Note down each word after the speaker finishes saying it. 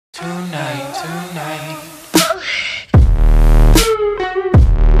tonight.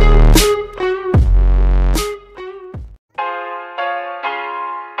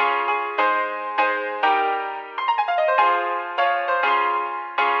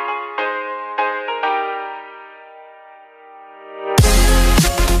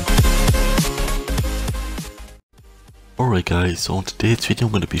 Alright guys, so on today's video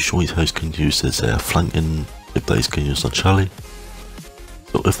I'm going to be showing you how you can use this flanking whip that you can use on Chalet.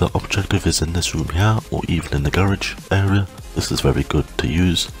 So if the objective is in this room here, or even in the garage area, this is very good to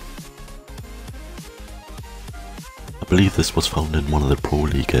use. I believe this was found in one of the Pro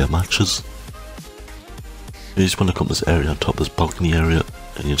League matches. You just want to come to this area on top of this balcony area,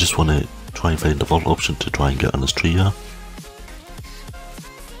 and you just want to try and find the vault option to try and get on this tree here.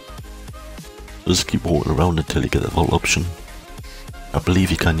 Just keep walking around until you get the vault option. I believe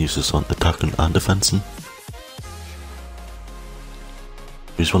you can use this on attacking and defending.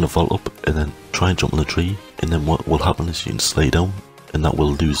 You just want to vault up and then try and jump on the tree, and then what will happen is you can slide down, and that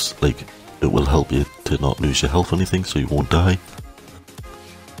will lose, like, it will help you to not lose your health or anything, so you won't die.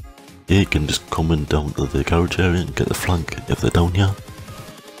 Yeah, you can just come in down to the garage area and get the flank if they're down here.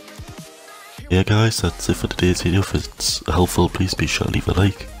 Yeah guys, that's it for today's video. If it's helpful, please be sure to leave a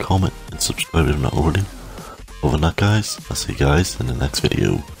like, comment and subscribe if you're not already. Other than that guys, I'll see you guys in the next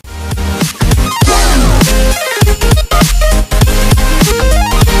video.